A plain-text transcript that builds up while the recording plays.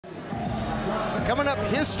Coming up,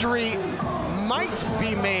 history might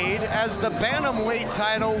be made as the bantamweight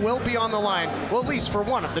title will be on the line. Well, at least for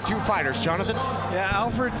one of the two fighters, Jonathan. Yeah,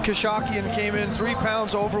 Alfred Khashakyan came in 3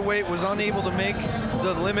 pounds overweight, was unable to make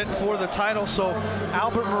the limit for the title, so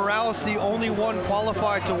Albert Morales, the only one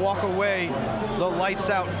qualified to walk away the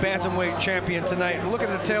lights-out bantamweight champion tonight. Look at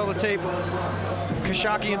the tail of the tape.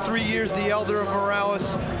 Khashakyan, 3 years the elder of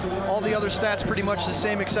Morales. All the other stats pretty much the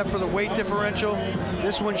same except for the weight differential.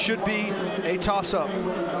 This one should be a toss-up.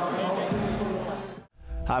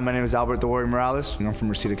 Hi, my name is Albert the Warrior Morales, and I'm from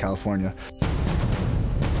Reseda, California.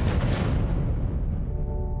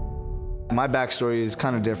 My backstory is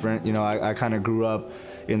kind of different. You know, I kind of grew up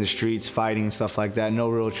in the streets fighting and stuff like that. No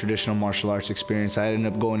real traditional martial arts experience. I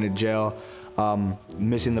ended up going to jail,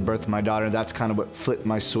 missing the birth of my daughter. That's kind of what flipped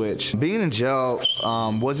my switch. Being in jail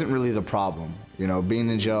wasn't really the problem. You know, being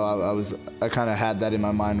in jail, I kind of had that in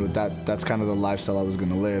my mind with that. That's kind of the lifestyle I was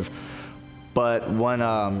going to live. But when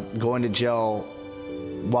going to jail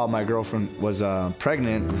while my girlfriend was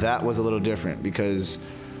pregnant, that was a little different because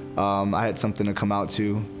I had something to come out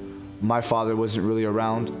to. My father wasn't really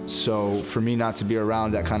around, so for me not to be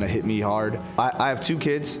around, that kind of hit me hard. I have 2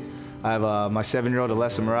 kids. I have my 7-year-old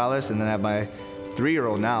Alessa Morales, and then I have my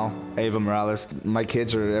 3-year-old now, Ava Morales. My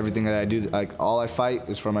kids are everything that I do. Like, all I fight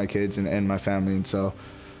is for my kids and my family, and so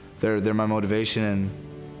they're my motivation, and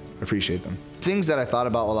I appreciate them. Things that I thought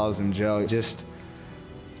about while I was in jail, just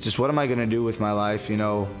what am I gonna do with my life, you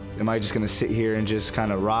know? Am I just gonna sit here and just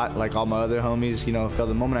kind of rot like all my other homies, you know?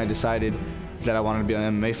 The moment I decided that I wanted to be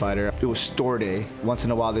an MMA fighter, it was store day. Once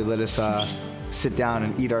in a while they let us sit down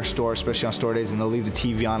and eat our store, especially on store days, and they'll leave the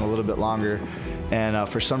TV on a little bit longer. And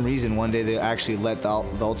for some reason, one day they actually let the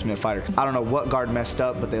Ultimate Fighter. I don't know what guard messed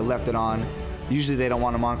up, but they left it on. Usually they don't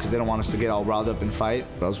want them on because they don't want us to get all riled up and fight.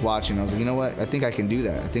 But I was watching, I was like, you know what? I think I can do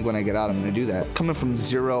that. I think when I get out, I'm gonna do that. Coming from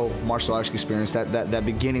zero martial arts experience, that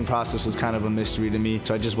beginning process was kind of a mystery to me.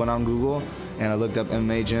 So I just went on Google and I looked up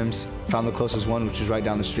MMA gyms, found the closest one, which was right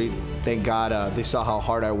down the street. Thank God they saw how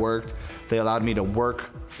hard I worked. They allowed me to work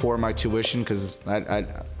for my tuition because I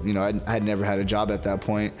had never had a job at that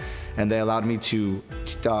point. And they allowed me to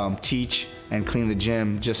teach and clean the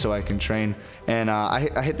gym just so I can train. And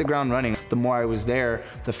I hit the ground running. The more I was there,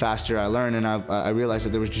 the faster I learned, and I realized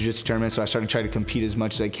that there was jiu-jitsu tournaments, so I started trying to compete as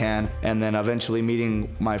much as I can. And then eventually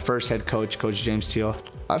meeting my first head coach, Coach James Teal.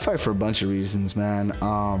 I fight for a bunch of reasons, man.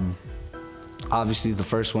 Obviously the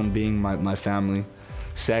first one being my family.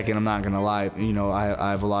 Second, I'm not gonna lie, you know,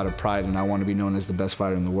 I have a lot of pride and I want to be known as the best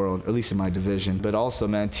fighter in the world, at least in my division. But also,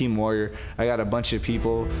 man, Team Warrior, I got a bunch of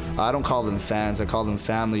people. I don't call them fans, I call them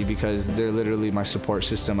family because they're literally my support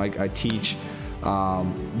system. I teach,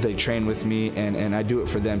 they train with me, and I do it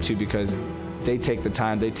for them too because they take the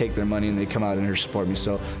time, they take their money, and they come out and support me.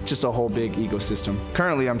 So just a whole big ecosystem.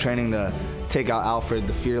 Currently, I'm training to take out Alfred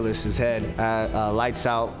the Fearless's head at Lights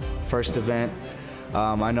Out, first event.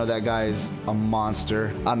 I know that guy is a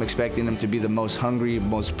monster. I'm expecting him to be the most hungry,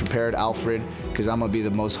 most prepared Alfred, because I'm gonna be the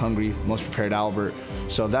most hungry, most prepared Albert.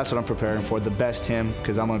 So that's what I'm preparing for, the best him,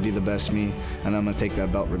 because I'm gonna be the best me, and I'm gonna take that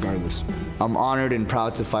belt regardless. I'm honored and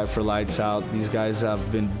proud to fight for Lights Out. These guys have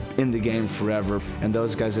been in the game forever, and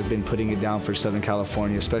those guys have been putting it down for Southern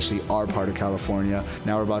California, especially our part of California.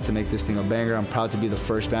 Now we're about to make this thing a banger. I'm proud to be the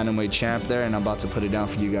first bantamweight champ there, and I'm about to put it down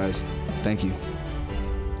for you guys. Thank you.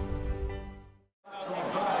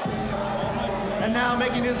 And now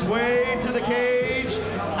making his way to the cage,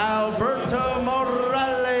 Alberto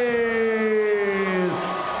Morales.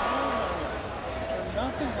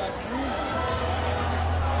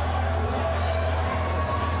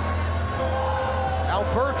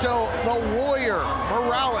 Alberto the Warrior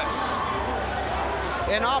Morales.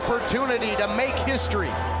 An opportunity to make history,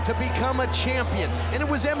 to become a champion. And it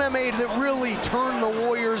was MMA that really turned the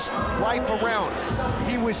Warrior's life around.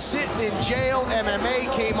 He was sitting in jail,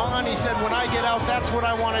 MMA came on, he said, when I get out, that's what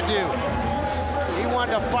I want to do. He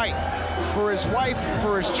wanted to fight for his wife,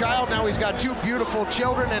 for his child. Now he's got 2 beautiful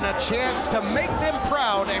children and a chance to make them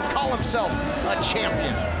proud and call himself a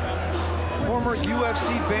champion. Former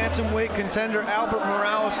UFC bantamweight contender Albert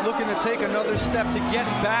Morales looking to take another step to get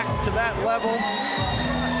back to that level.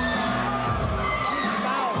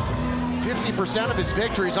 50% of his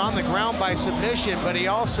victories on the ground by submission, but he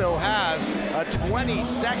also has a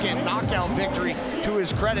 22nd knockout victory to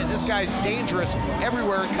his credit. This guy's dangerous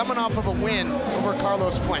everywhere, coming off of a win over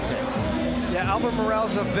Carlos Puente. Yeah, Albert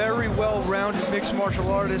Morales is a very well-rounded mixed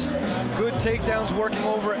martial artist. Good takedowns working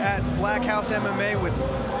over at Black House MMA with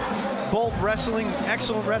Bolt Wrestling,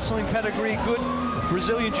 excellent wrestling pedigree, good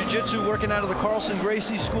Brazilian Jiu-Jitsu working out of the Carlson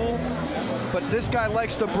Gracie School. But this guy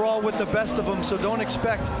likes to brawl with the best of them, so don't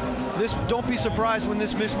expect don't be surprised when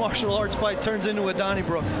this mixed martial arts fight turns into a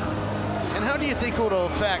Donnybrook. And how do you think it'll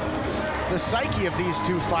affect the psyche of these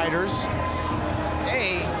two fighters?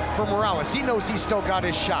 For Morales, he knows he's still got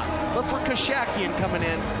his shot. But for Khashakyan coming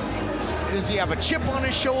in, does he have a chip on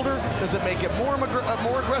his shoulder? Does it make it more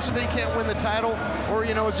aggressive that he can't win the title? Or,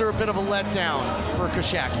 you know, is there a bit of a letdown for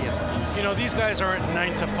Khashakyan? You know, these guys aren't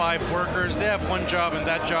 9-to-5 workers. They have one job, and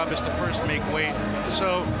that job is to first make weight.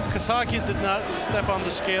 So Khashakyan did not step on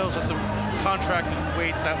the scales at the contracted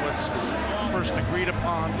weight that was first agreed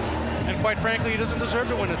upon. And quite frankly, he doesn't deserve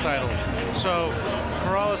to win the title. So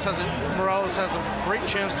Morales has a great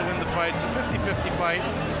chance to win the fight. It's a 50-50 fight.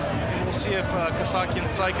 And we'll see if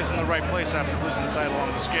Khashakyan's psyche is in the right place after losing the title on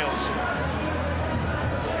the scales.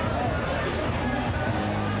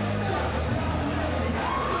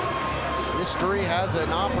 History has an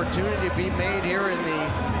opportunity to be made here in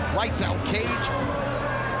the lights out cage.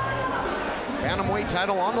 Bantamweight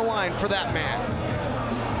title on the line for that man.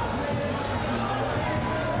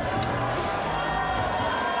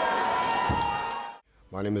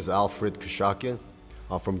 My name is Alfred Khashakyan.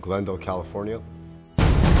 I'm from Glendale, California.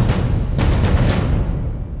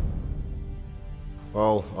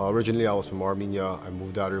 Well, originally I was from Armenia. I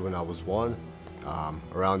moved out here when I was 1.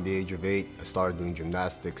 Around the age of 8, I started doing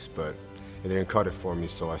gymnastics, but it didn't cut it for me,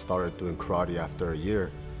 so I started doing karate after a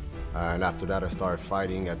year. And after that, I started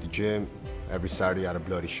fighting at the gym. Every Saturday I had a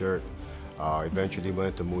bloody shirt. Eventually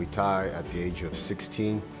went to Muay Thai at the age of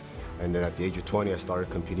 16. And then at the age of 20, I started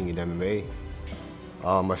competing in MMA.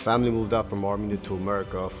 My family moved out from Armenia to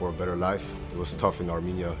America for a better life. It was tough in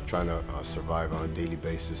Armenia trying to survive on a daily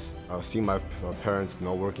basis. Seeing my parents,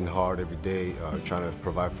 working hard every day, trying to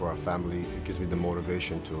provide for our family, it gives me the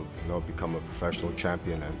motivation to, become a professional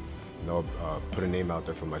champion and, put a name out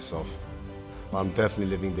there for myself. I'm definitely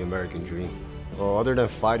living the American dream. Well, other than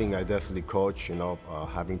fighting, I definitely coach,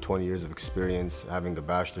 having 20 years of experience, having a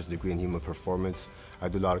bachelor's degree in human performance. I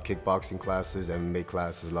do a lot of kickboxing classes, MMA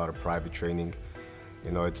classes, a lot of private training.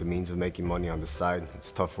 It's a means of making money on the side.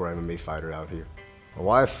 It's tough for an MMA fighter out here.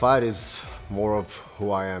 Why I fight is more of who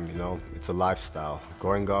I am, It's a lifestyle.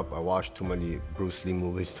 Growing up, I watched too many Bruce Lee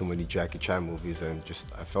movies, too many Jackie Chan movies, and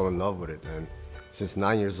I fell in love with it. And since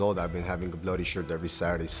 9 years old, I've been having a bloody shirt every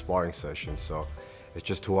Saturday sparring session, so it's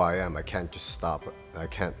just who I am. I can't just stop. I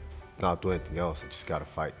can't not do anything else. I just gotta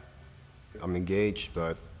fight. I'm engaged,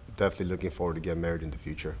 but definitely looking forward to get married in the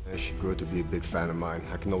future. And she grew to be a big fan of mine.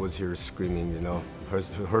 I can always hear her screaming,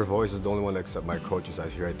 Her voice is the only one except my coaches I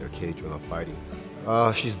hear at their cage when I'm fighting.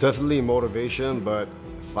 She's definitely a motivation, but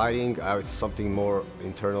fighting, it's something more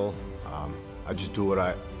internal. I just do what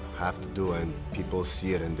I have to do, and people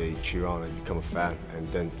see it and they cheer on and become a fan.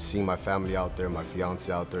 And then seeing my family out there, my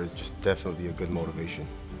fiance out there, is just definitely a good motivation.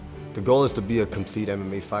 The goal is to be a complete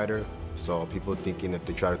MMA fighter, so people thinking if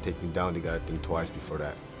they try to take me down, they gotta think twice before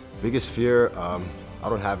that. Biggest fear, I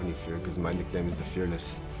don't have any fear because my nickname is the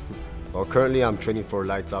Fearless. Well, currently I'm training for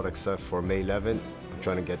Lights Out XF for May 11th. I'm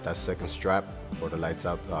trying to get that second strap for the Lights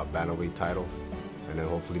Out bantamweight title, and then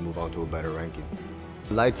hopefully move on to a better ranking.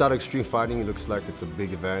 Lights Out Extreme Fighting, it looks like it's a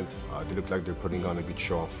big event. They look like they're putting on a good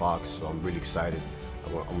show on Fox, so I'm really excited.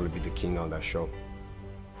 I'm going to be the king on that show.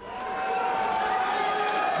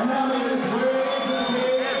 And now make his way to the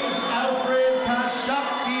cage, Alfred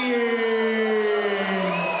Khashakyan.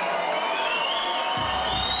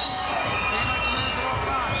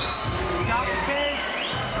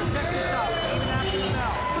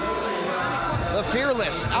 The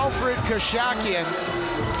fearless Alfred Khashakyan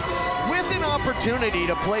with an opportunity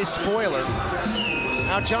to play spoiler.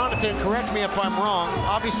 Now, Jonathan, correct me if I'm wrong.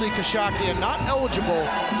 Obviously, Khashakyan not eligible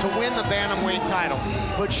to win the bantamweight title,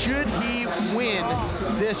 but should he win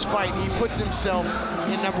this fight, he puts himself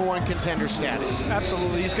in #1 contender status.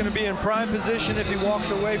 Absolutely, he's going to be in prime position if he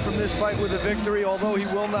walks away from this fight with a victory. Although he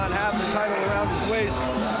will not have the title around his waist,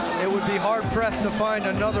 it would be hard-pressed to find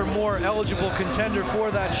another more eligible contender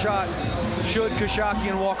for that shot should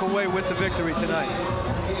Khashakyan walk away with the victory tonight.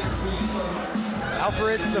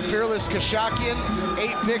 Alfred, the fearless Khashakyan,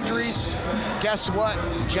 8 victories. Guess what,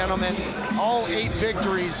 gentlemen? All 8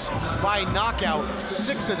 victories by knockout,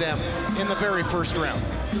 6 of them in the very first round.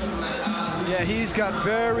 Yeah, he's got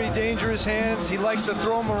very dangerous hands. He likes to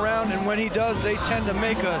throw them around, and when he does, they tend to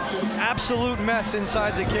make an absolute mess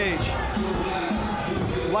inside the cage.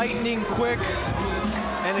 Lightning quick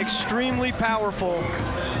and extremely powerful.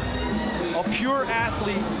 A pure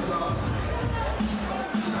athlete.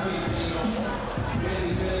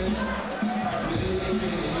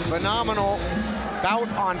 Phenomenal bout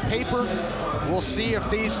on paper. We'll see if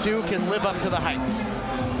these two can live up to the hype.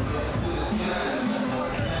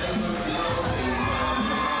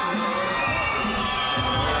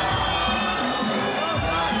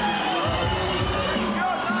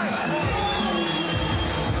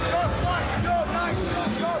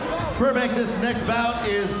 Perfect. This next bout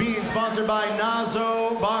is being sponsored by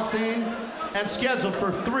Nazo Boxing and scheduled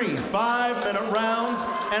for 3 5-minute rounds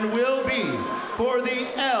and will be for the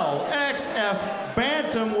LXF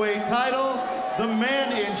bantamweight title. The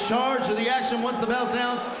man in charge of the action once the bell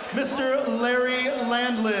sounds, Mr. Larry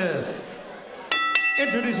Landless.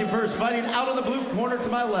 Introducing first, fighting out of the blue corner to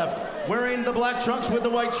my left, wearing the black trunks with the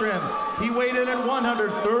white trim. He weighed in at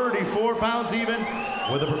 134 pounds even,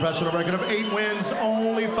 with a professional record of 8 wins,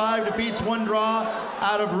 only 5 defeats, 1 draw,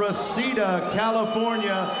 out of Reseda,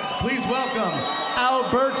 California. Please welcome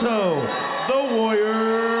Alberto, the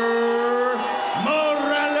Warrior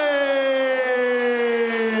Morales.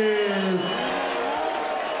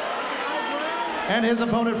 And his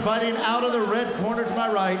opponent fighting out of the red corner to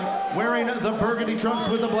my right, wearing the burgundy trunks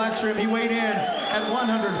with the black trim. He weighed in at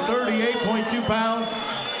 138.2 pounds.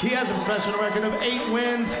 He has a professional record of 8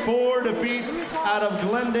 wins, 4 defeats, out of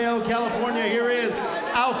Glendale, California. Here is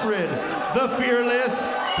Alfred, the Fearless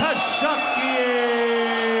Khashakyan.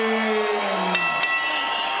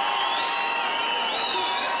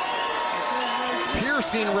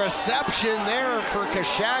 Piercing reception there for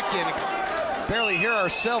Khashakyan. Barely hear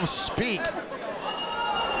ourselves speak.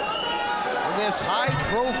 In this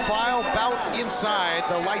high-profile bout inside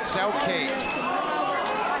the lights-out cage.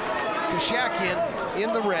 Khashakyan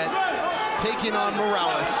in the red, taking on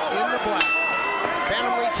Morales in the black.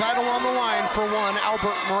 Bantamweight title on the line for one,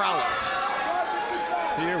 Albert Morales.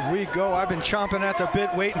 Here we go. I've been chomping at the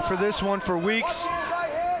bit, waiting for this one for weeks.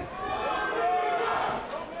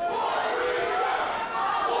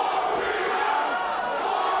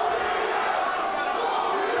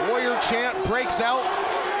 Warrior chant breaks out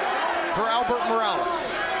for Albert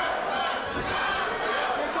Morales.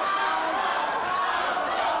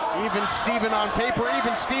 Even Steven on paper,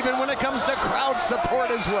 even Steven when it comes to crowd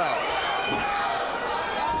support as well.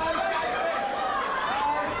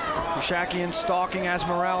 Khashakyan stalking as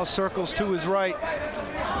Morales circles to his right.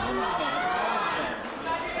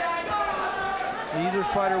 Neither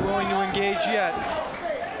fighter willing to engage yet.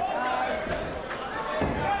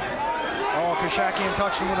 Oh, Khashakyan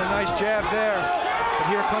touched him with a nice jab there. But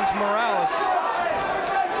here comes Morales.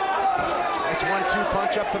 Nice 1-2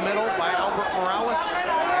 punch up the middle by Albert Morales.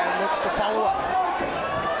 Looks to follow up.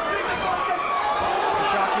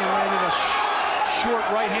 Khashakyan landed a short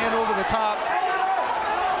right hand over the top.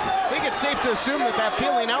 I think it's safe to assume that that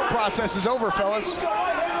feeling out process is over, fellas.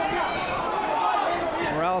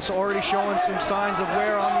 Morales already showing some signs of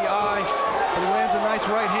wear on the eye, but he lands a nice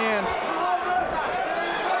right hand.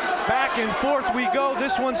 Back and forth we go.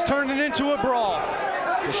 This one's turning into a brawl.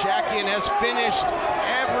 Khashakyan has finished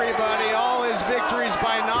everybody, all his victories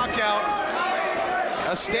by knockout.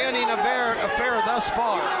 A standing affair thus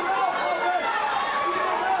far.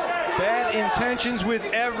 Bad intentions with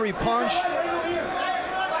every punch.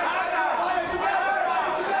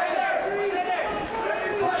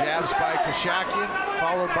 Jabs by Khashakyan,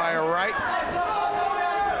 followed by a right.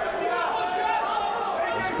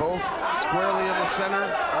 As both squarely in the center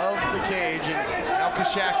of the cage, and now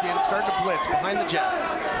Khashakyan starting to blitz behind the jab.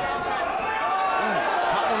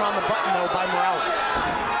 Caught one on the button though by Morales.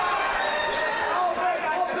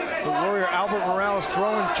 The Warrior Albert Morales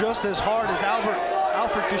throwing just as hard as Alfred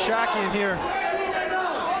Khashakyan here.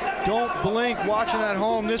 Don't blink, watching at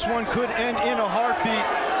home. This one could end in a heartbeat.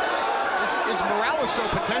 Is Morales so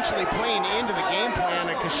potentially playing into the game plan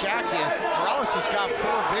of Khashakyan? Morales has got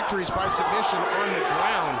 4 victories by submission on the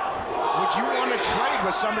ground. Would you want to trade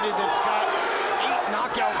with somebody that's got 8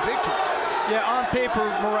 knockout victories? Yeah, on paper,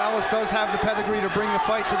 Morales does have the pedigree to bring the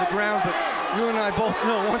fight to the ground, but you and I both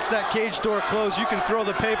know once that cage door closed, you can throw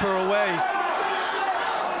the paper away.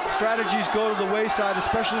 Strategies go to the wayside,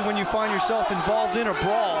 especially when you find yourself involved in a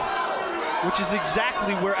brawl, which is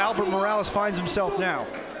exactly where Albert Morales finds himself now.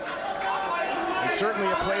 It's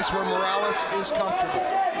certainly a place where Morales is comfortable.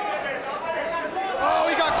 Oh,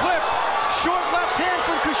 he got clipped. Short left hand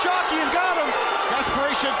from Khashakyan, got him.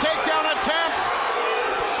 Desperation takedown attempt.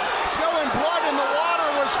 Spilling blood in the water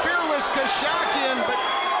was Fearless Khashakyan, but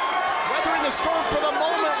weathering the storm for the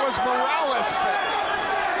moment was Morales, but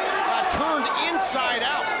got turned inside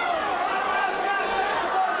out.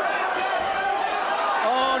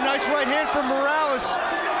 Oh, nice right hand from Morales.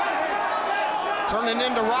 Turning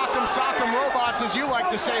into rock'em sock'em robots, as you like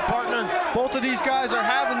to say, partner. Both of these guys are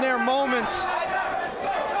having their moments.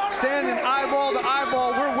 Standing eyeball to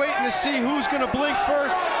eyeball. We're waiting to see who's going to blink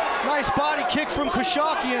first. Nice body kick from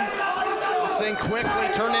Khashakyan. This thing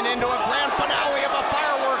quickly turning into a grand finale of a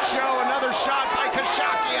fireworks show. Another shot by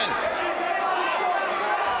Khashakyan.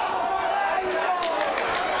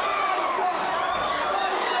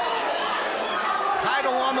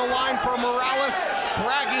 Title on the line for Morales.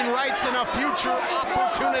 Bragging rights and a future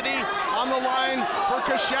opportunity on the line for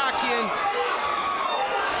Khashakyan.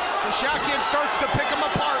 Khashakyan starts to pick him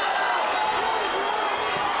apart.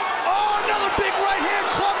 Oh, another big right hand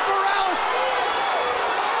club Morales.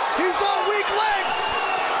 He's on weak legs.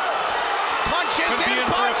 Punches Could be and in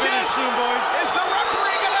for a finish punches. soon, boys. Is the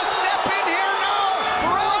referee gonna step in here? No.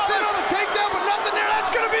 Morales is on a takedown, but nothing there. That's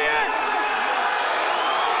gonna be it.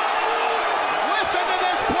 Listen to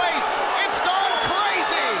this place. It's gone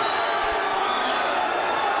crazy.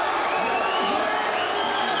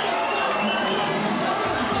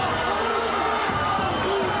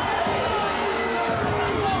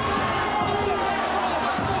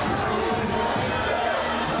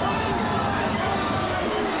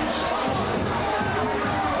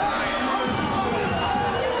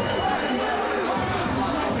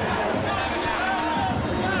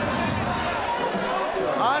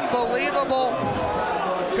 Unbelievable.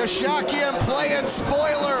 Khashakyan playing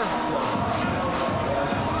spoiler.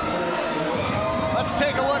 Let's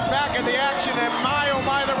take a look back at the action, and my, oh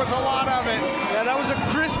my, there was a lot of it. Yeah, that was a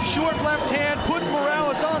crisp, short left hand, put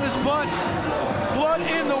Morales on his butt. Blood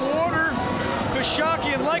in the water.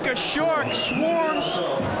 Khashakyan, like a shark, swarms.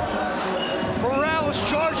 Morales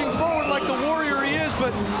charging forward like the warrior he is,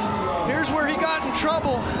 but here's where he got in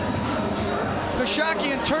trouble.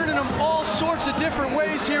 Khashakyan turning him all sorts of different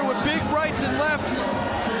ways here with big rights and lefts.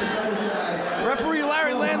 Referee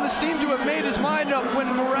Larry Landis seemed to have made his mind up when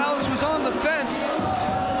Morales was on the fence.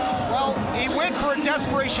 Well, he went for a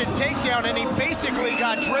desperation takedown, and he basically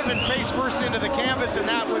got driven face first into the canvas, and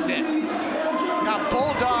that was it. Got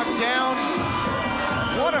bulldogged down.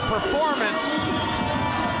 What a performance.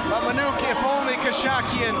 But Manuk, if only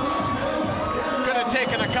Khashakyan could have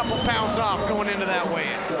taken a couple pounds off going into that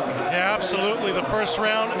weigh-in. Yeah, absolutely. The first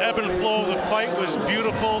round, ebb and flow of the fight was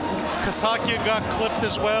beautiful. Khashakyan got clipped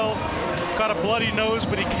as well. Got a bloody nose,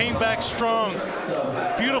 but he came back strong.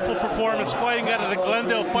 Beautiful performance, fighting out of the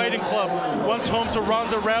Glendale Fighting Club, once home to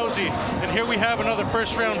Ronda Rousey. And here we have another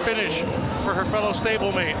first-round finish for her fellow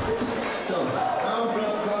stablemate.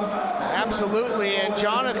 Absolutely, and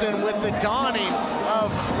Jonathan, with the dawning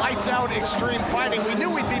of lights out extreme fighting, we knew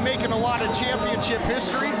we'd be making a lot of championship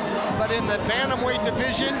history, but in the bantamweight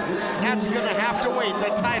division, that's gonna have to wait.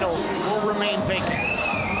 The title will remain vacant.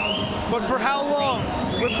 But for how long?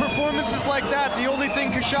 With performances like that, the only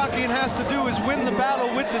thing Khashakyan has to do is win the battle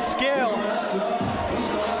with the scale.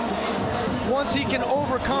 Once he can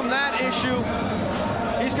overcome that issue,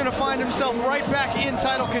 he's going to find himself right back in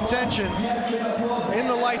title contention in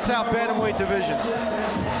the lights-out bantamweight division.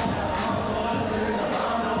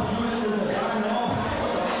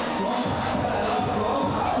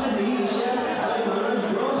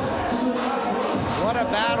 What a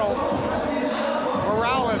battle.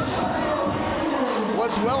 Morales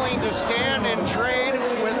was willing to stand and trade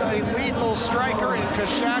with a lethal striker in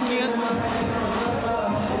Khashakyan,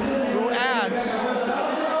 who adds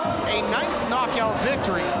a 9th knockout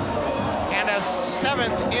victory and a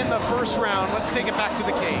 7th in the first round. Let's take it back to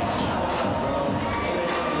the cage.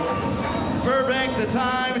 Burbank, the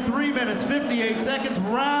time, 3 minutes, 58 seconds.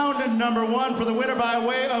 Round number 1 for the winner by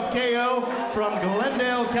way of KO from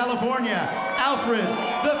Glendale, California, Alfred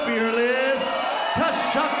the Fearless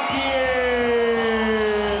Khashakyan.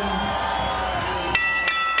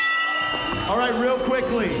 All right, real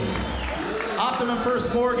quickly, Optimum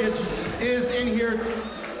First Mortgage is in here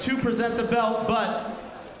to present the belt, but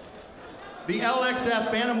the LXF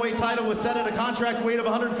bantamweight title was set at a contract weight of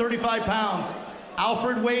 135 pounds.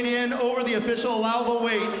 Alfred weighed in over the official allowable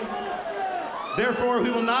weight. Therefore, he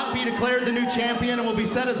will not be declared the new champion and will be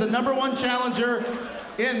set as the #1 challenger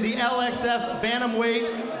in the LXF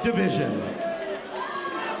bantamweight division.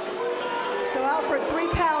 So Alfred, 3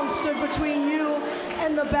 pounds stood between you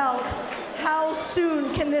and the belt. How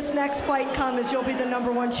soon can this next fight come as you'll be the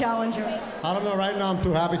 #1 challenger? I don't know, right now I'm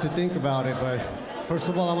too happy to think about it, but first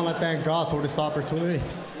of all, I want to thank God for this opportunity.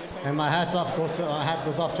 And my hat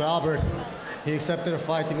goes off to Albert. He accepted a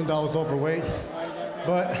fight even though I was overweight.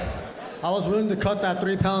 But I was willing to cut that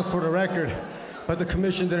 3 pounds for the record, but the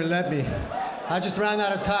commission didn't let me. I just ran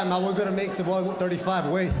out of time. I was gonna make the 135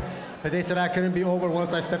 weight, but they said I couldn't be over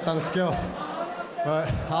once I stepped on the scale. But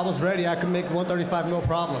I was ready. I could make 135 no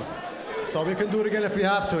problem. So we can do it again if we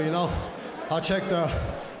have to, you know. I'll check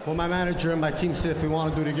with my manager and my team, see if we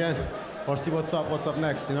want to do it again, or see what's up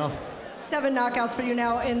next, you know. 7 knockouts for you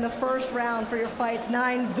now in the first round for your fights,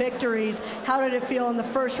 9 victories. How did it feel in the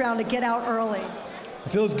first round to get out early?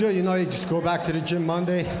 It feels good, you know. You just go back to the gym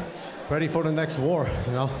Monday, ready for the next war,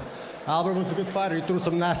 you know. Albert was a good fighter. He threw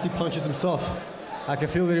some nasty punches himself. I can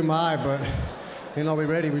feel it in my eye, but, you know, we're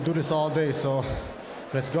ready. We do this all day, so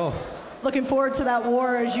Let's go. Looking forward to that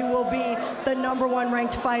war, as you will be the #1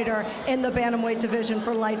 ranked fighter in the bantamweight division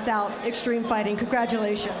for Lights Out Extreme Fighting.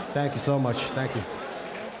 Congratulations. Thank you so much. Thank you.